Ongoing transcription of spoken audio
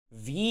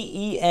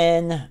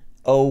Venom.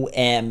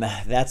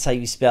 That's how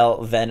you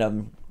spell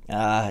Venom.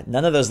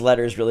 None of those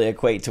letters really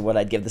equate to what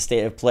I'd give the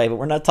state of play, but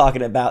we're not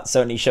talking about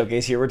Sony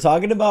Showcase here. We're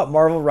talking about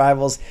Marvel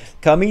Rivals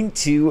coming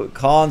to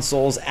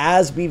consoles,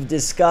 as we've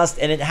discussed,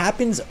 and it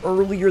happens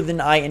earlier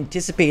than I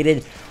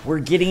anticipated. We're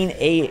getting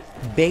a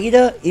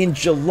beta in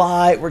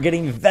July. We're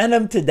getting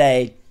Venom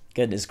today.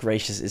 Goodness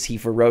gracious, is he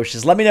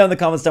ferocious? Let me know in the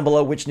comments down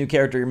below which new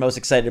character you're most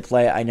excited to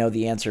play. I know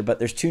the answer, but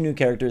there's two new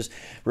characters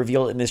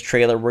revealed in this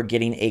trailer. We're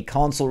getting a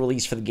console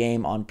release for the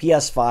game on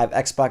PS5,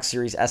 Xbox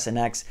Series S and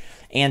X,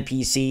 and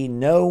PC.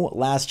 No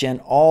last gen,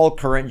 all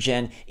current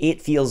gen.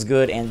 It feels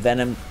good, and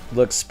Venom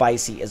looks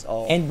spicy as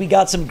all. And we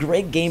got some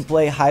great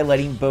gameplay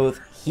highlighting both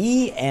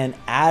he and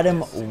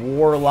Adam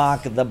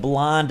Warlock, the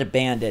blonde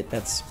bandit.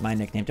 That's my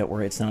nickname, don't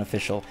worry, it's not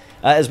official.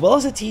 As well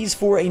as a tease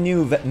for a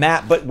new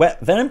map, but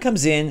Venom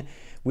comes in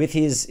with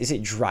his, is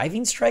it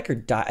driving strike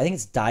or I think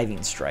it's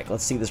diving strike.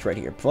 Let's see this right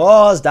here.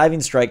 Pause,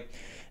 diving strike.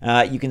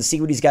 You can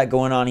see what he's got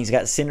going on. He's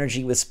got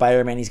synergy with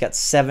Spider-Man. He's got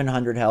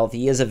 700 health.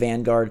 He is a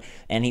Vanguard,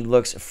 and he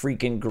looks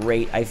freaking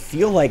great. I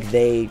feel like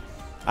I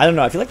don't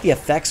know, I feel like the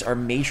effects are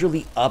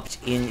majorly upped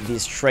in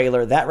this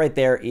trailer. That right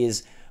there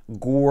is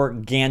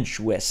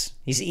gorgantuous.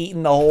 He's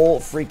eating the whole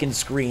freaking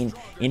screen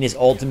in his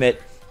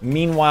ultimate.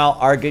 Meanwhile,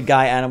 our good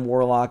guy, Adam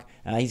Warlock,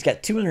 he's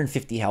got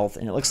 250 health,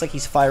 and it looks like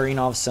he's firing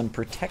off some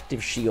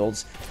protective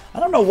shields.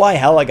 I don't know why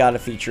Hela got a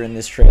feature in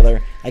this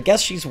trailer. I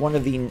guess she's one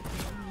of the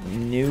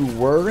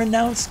newer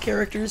announced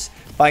characters,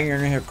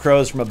 firing her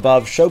crows from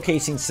above,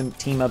 showcasing some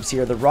team-ups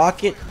here. The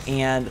Rocket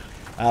and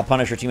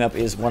Punisher team-up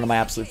is one of my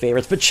absolute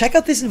favorites. But check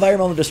out this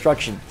environmental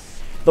destruction.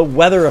 The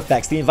weather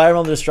effects, the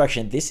environmental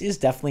destruction. This is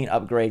definitely an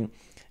upgrade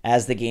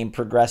as the game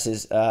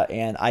progresses,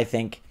 and I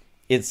think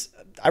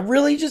I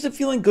really just am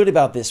feeling good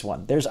about this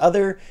one. There's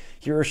other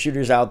hero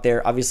shooters out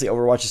there. Obviously,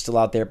 Overwatch is still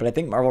out there, but I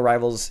think Marvel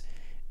Rivals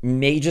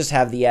may just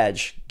have the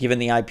edge, given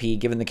the IP,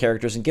 given the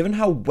characters, and given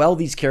how well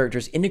these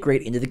characters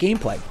integrate into the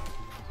gameplay.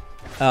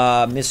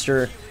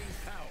 Mr.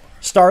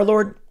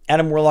 Star-Lord,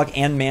 Adam Warlock,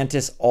 and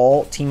Mantis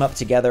all team up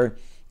together.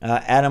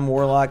 Adam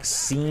Warlock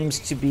seems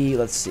to be,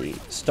 let's see,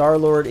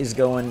 Star-Lord is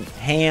going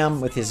ham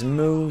with his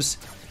moves,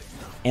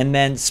 and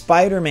then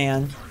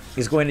Spider-Man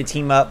is going to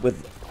team up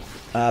with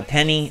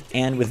Penny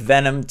and with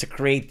Venom to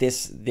create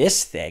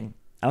this thing.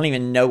 I don't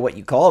even know what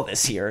you call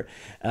this here.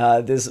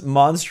 This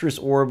monstrous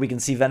orb. We can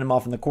see Venom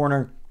off in the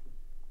corner,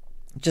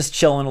 just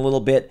chilling a little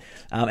bit,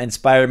 and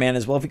Spider-Man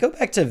as well. If we go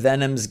back to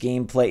Venom's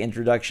gameplay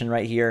introduction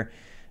right here,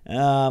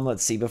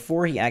 let's see,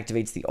 before he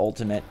activates the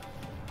ultimate,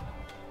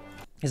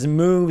 his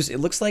moves,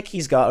 it looks like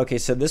he's got, okay,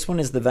 so this one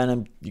is the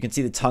Venom. You can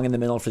see the tongue in the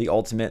middle for the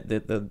ultimate,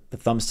 the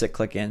thumbstick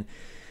click in.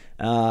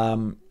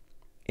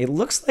 It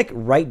looks like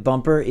right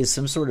bumper is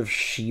some sort of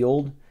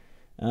shield.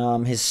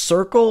 His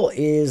circle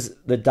is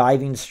the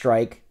diving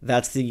strike.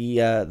 That's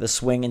the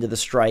swing into the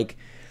strike.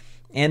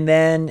 And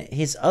then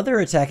his other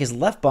attack, his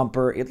left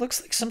bumper, it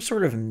looks like some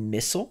sort of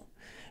missile.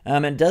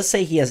 It does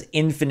say he has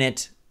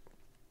infinite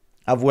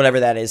of whatever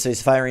that is. So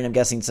he's firing, I'm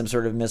guessing, some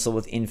sort of missile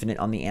with infinite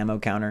on the ammo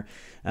counter.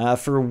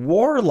 For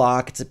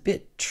Warlock, it's a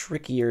bit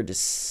trickier to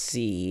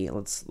see.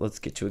 Let's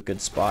get to a good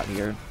spot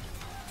here.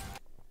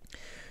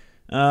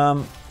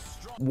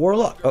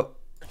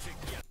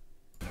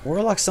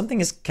 Warlock,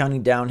 something is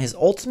counting down. His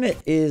ultimate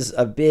is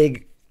a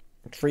big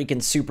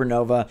freaking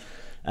supernova.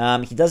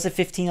 He does a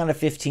 15 out of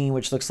 15,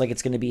 which looks like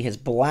it's going to be his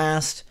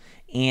blast,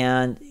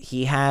 and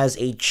he has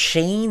a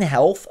chain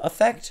health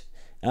effect.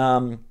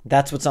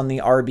 That's what's on the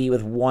RB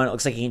with one. It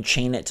looks like he can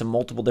chain it to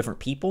multiple different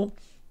people.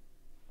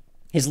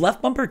 His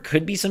left bumper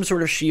could be some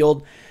sort of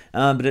shield,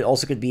 but it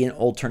also could be an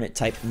alternate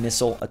type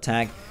missile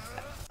attack.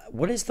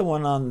 What is the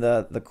one on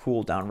the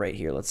cooldown right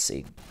here? Let's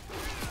see.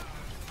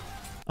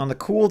 On the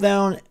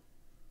cooldown, it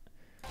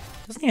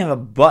doesn't even have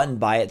a button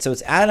by it, so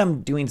it's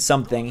Adam doing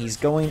something. He's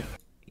going,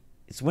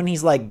 it's when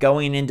he's like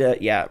going into,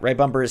 yeah, right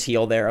bumper is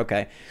heal there,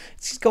 okay.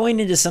 He's going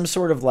into some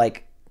sort of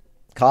like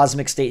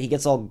cosmic state. He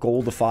gets all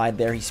goldified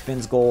there. He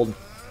spins gold.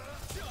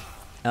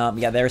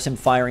 Yeah, there's him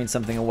firing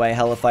something away,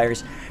 Hela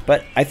fires.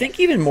 But I think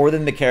even more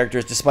than the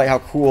characters, despite how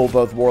cool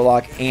both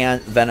Warlock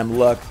and Venom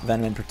look,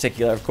 Venom in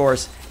particular, of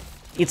course,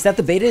 it's that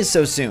the beta is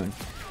so soon.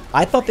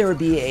 I thought there would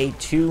be a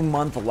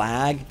 2-month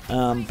lag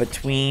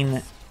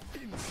between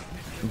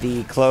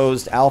the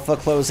closed alpha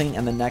closing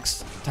and the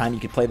next time you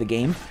could play the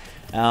game.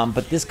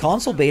 But this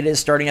console beta is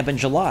starting up in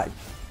July.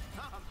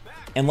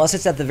 Unless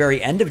it's at the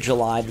very end of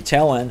July, the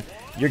tail end,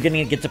 you're going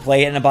to get to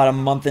play it in about a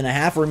month and a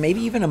half or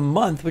maybe even a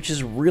month, which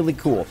is really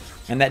cool.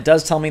 And that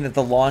does tell me that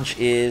the launch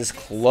is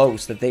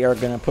close, that they are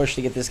going to push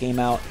to get this game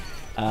out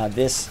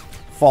this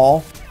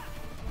fall.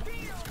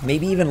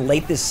 Maybe even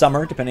late this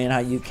summer, depending on how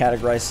you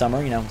categorize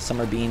summer. You know,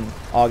 summer being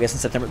August and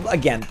September.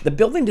 Again, the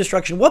building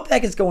destruction, what the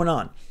heck is going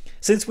on?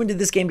 Since when did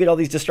this game get all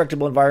these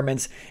destructible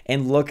environments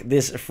and look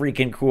this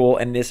freaking cool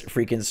and this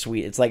freaking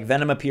sweet? It's like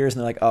Venom appears and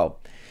they're like, oh,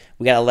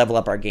 we got to level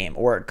up our game.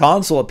 Or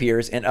console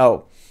appears and,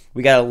 oh,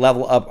 we got to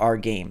level up our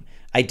game.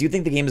 I do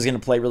think the game is going to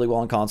play really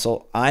well on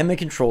console. I'm a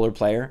controller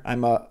player.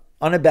 I'm a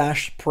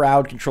unabashed,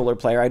 proud controller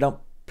player. I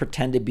don't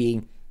pretend to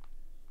be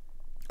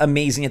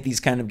amazing at these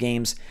kind of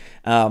games.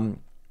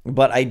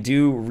 But I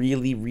do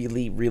really,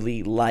 really,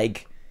 really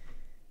like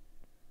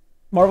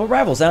Marvel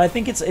Rivals, and I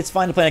think it's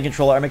fine to play on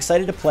controller. I'm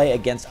excited to play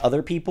against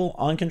other people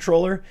on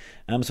controller,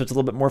 so it's a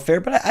little bit more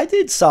fair. But I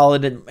did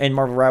solid in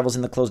Marvel Rivals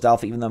in the closed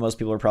alpha, even though most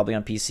people are probably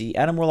on PC.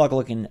 Adam Warlock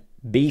looking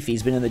beefy.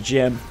 He's been in the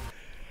gym.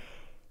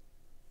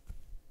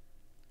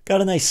 Got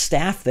a nice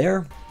staff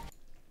there.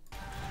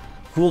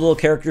 Cool little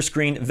character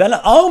screen. Venom.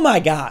 Oh my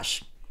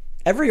gosh.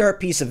 Every art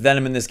piece of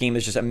Venom in this game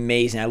is just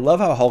amazing. I love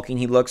how hulking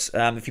he looks.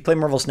 If you play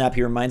Marvel Snap,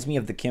 he reminds me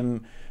of the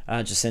Kim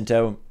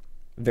Jacinto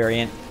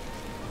variant.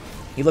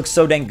 He looks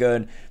so dang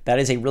good. That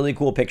is a really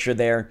cool picture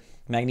there.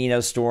 Magneto,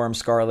 Storm,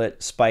 Scarlet,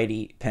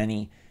 Spidey,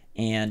 Penny,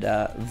 and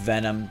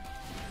Venom.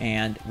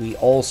 And we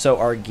also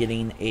are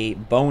getting a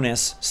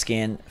bonus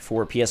skin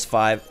for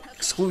PS5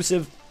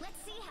 exclusive.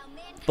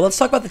 But let's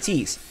talk about the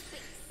tease.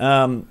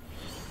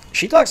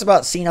 She talks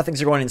about seeing how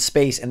things are going in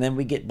space, and then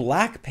we get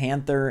Black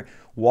Panther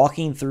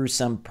walking through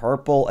some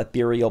purple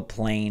ethereal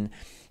plane.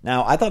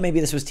 Now, I thought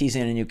maybe this was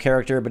teasing a new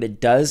character, but it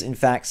does, in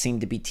fact, seem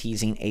to be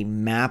teasing a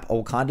map. A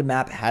Wakanda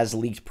map has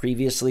leaked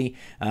previously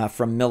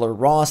from Miller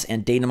Ross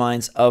and data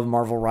mines of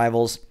Marvel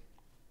Rivals.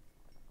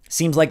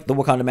 Seems like the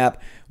Wakanda map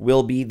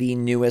will be the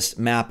newest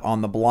map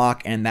on the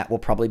block, and that will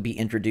probably be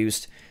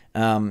introduced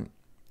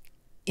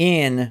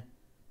in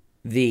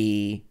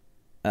the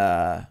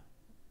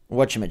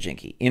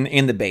whatchamajinky,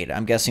 in the beta.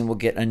 I'm guessing we'll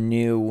get a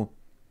new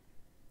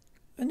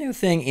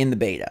thing in the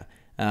beta,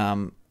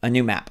 a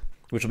new map,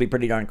 which will be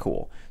pretty darn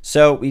cool.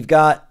 So we've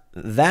got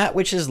that,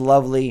 which is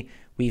lovely.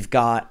 We've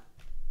got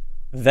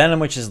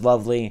Venom, which is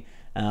lovely.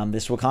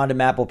 This Wakanda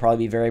map will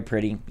probably be very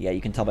pretty. Yeah,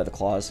 you can tell by the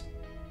claws.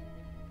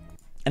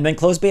 And then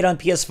closed beta on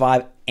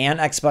PS5 and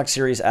Xbox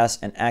Series S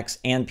and X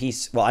and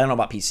PC. Well, I don't know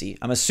about PC.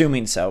 I'm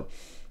assuming so.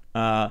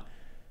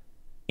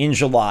 In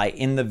July.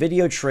 In the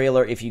video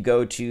trailer, if you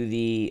go to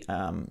the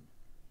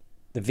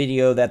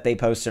video that they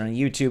posted on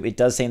YouTube, it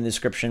does say in the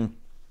description,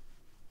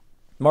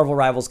 Marvel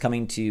Rivals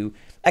coming to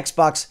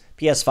Xbox,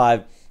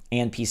 PS5,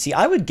 and PC.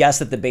 I would guess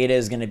that the beta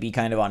is going to be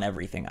kind of on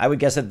everything. I would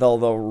guess that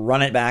they'll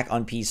run it back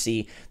on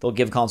PC. They'll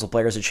give console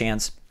players a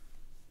chance,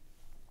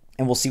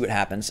 and we'll see what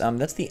happens.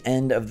 That's the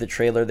end of the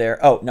trailer there.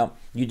 Oh, no.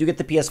 You do get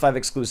the PS5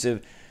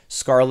 exclusive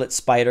Scarlet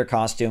Spider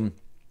costume.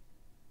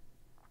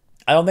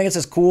 I don't think it's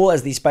as cool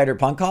as the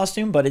Spider-Punk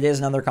costume, but it is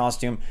another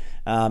costume,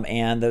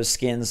 and those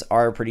skins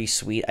are pretty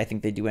sweet. I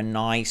think they do a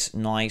nice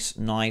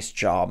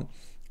job,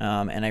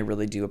 and I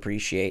really do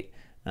appreciate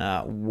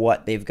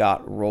what they've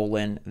got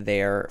rolling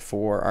there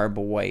for our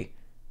boy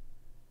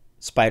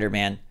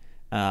Spider-Man.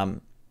 I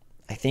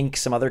think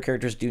some other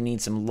characters do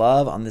need some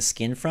love on the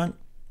skin front,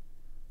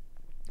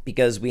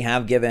 because we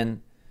have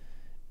given,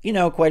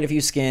 quite a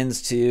few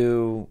skins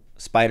to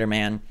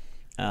Spider-Man.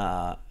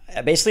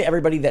 Basically,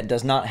 everybody that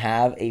does not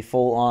have a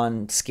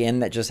full-on skin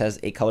that just has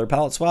a color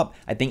palette swap,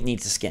 I think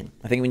needs a skin.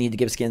 I think we need to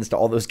give skins to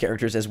all those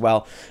characters as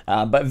well.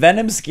 But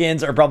Venom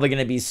skins are probably going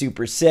to be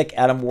super sick.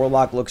 Adam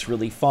Warlock looks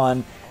really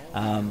fun.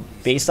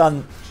 Based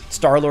on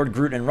Star-Lord,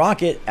 Groot, and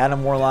Rocket,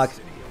 Adam Warlock,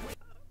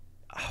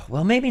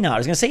 well, maybe not. I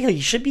was going to say he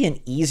should be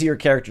an easier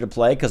character to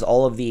play because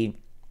all of the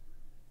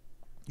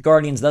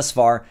Guardians thus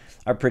far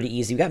are pretty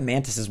easy. We got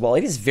Mantis as well.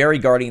 It is very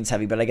Guardians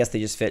heavy, but I guess they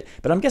just fit.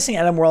 But I'm guessing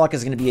Adam Warlock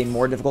is going to be a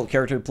more difficult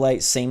character to play.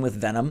 Same with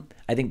Venom.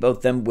 I think both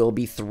of them will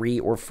be 3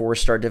 or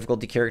 4-star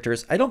difficulty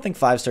characters. I don't think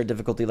 5-star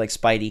difficulty like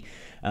Spidey.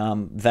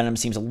 Venom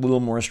seems a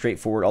little more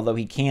straightforward, although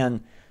he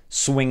can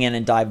swing in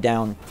and dive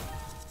down.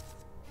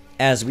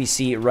 As we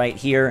see right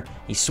here,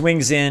 he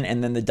swings in,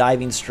 and then the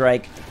diving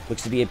strike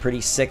looks to be a pretty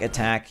sick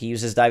attack. He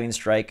uses diving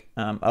strike.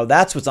 Oh,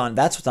 that's what's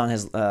on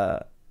his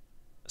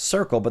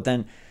circle. But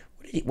then,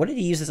 what did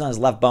he use this on his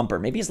left bumper?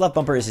 Maybe his left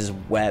bumper is his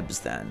webs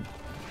then.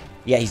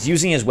 Yeah, he's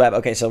using his web.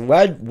 Okay, so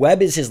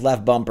web is his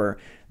left bumper.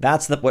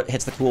 That's what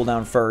hits the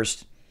cooldown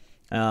first.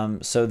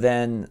 So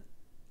then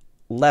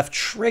left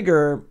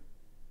trigger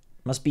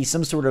must be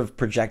some sort of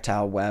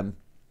projectile web,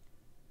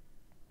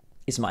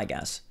 is my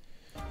guess.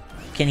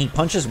 Can he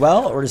punch as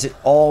well, or is it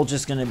all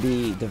just going to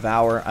be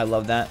Devour? I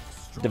love that.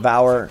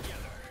 Devour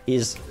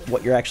is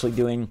what you're actually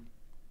doing.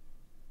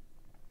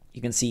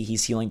 You can see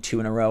he's healing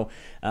 2 in a row.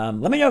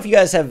 Let me know if you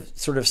guys have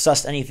sort of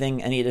sussed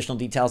any additional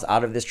details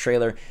out of this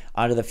trailer,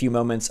 out of the few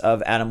moments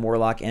of Adam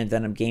Warlock and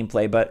Venom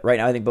gameplay. But right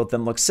now, I think both of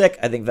them look sick.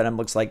 I think Venom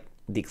looks like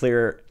the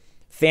clear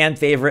fan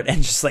favorite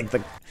and just like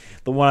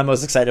the one I'm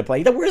most excited to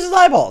play. Where's his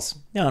eyeballs?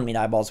 You don't need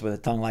eyeballs with a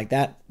tongue like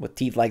that, with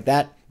teeth like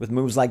that, with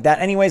moves like that.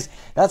 Anyways,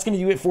 that's going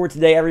to do it for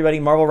today, everybody.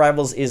 Marvel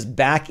Rivals is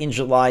back in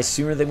July,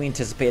 sooner than we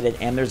anticipated,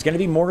 and there's going to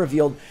be more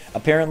revealed,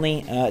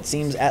 apparently, it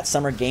seems, at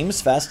Summer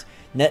Games Fest.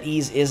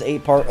 NetEase is a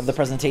part of the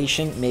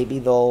presentation. Maybe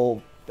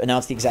they'll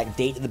announce the exact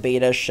date of the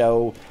beta,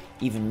 show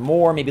even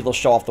more. Maybe they'll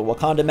show off the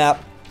Wakanda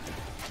map.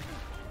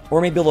 Or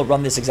maybe they'll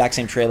run this exact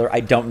same trailer. I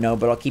don't know,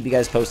 but I'll keep you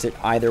guys posted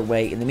either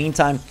way. In the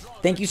meantime,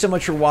 thank you so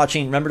much for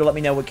watching. Remember to let me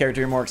know what character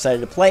you're more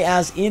excited to play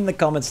as in the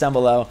comments down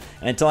below.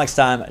 And until next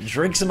time,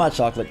 drink some hot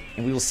chocolate,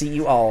 and we will see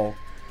you all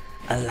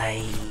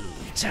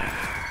later.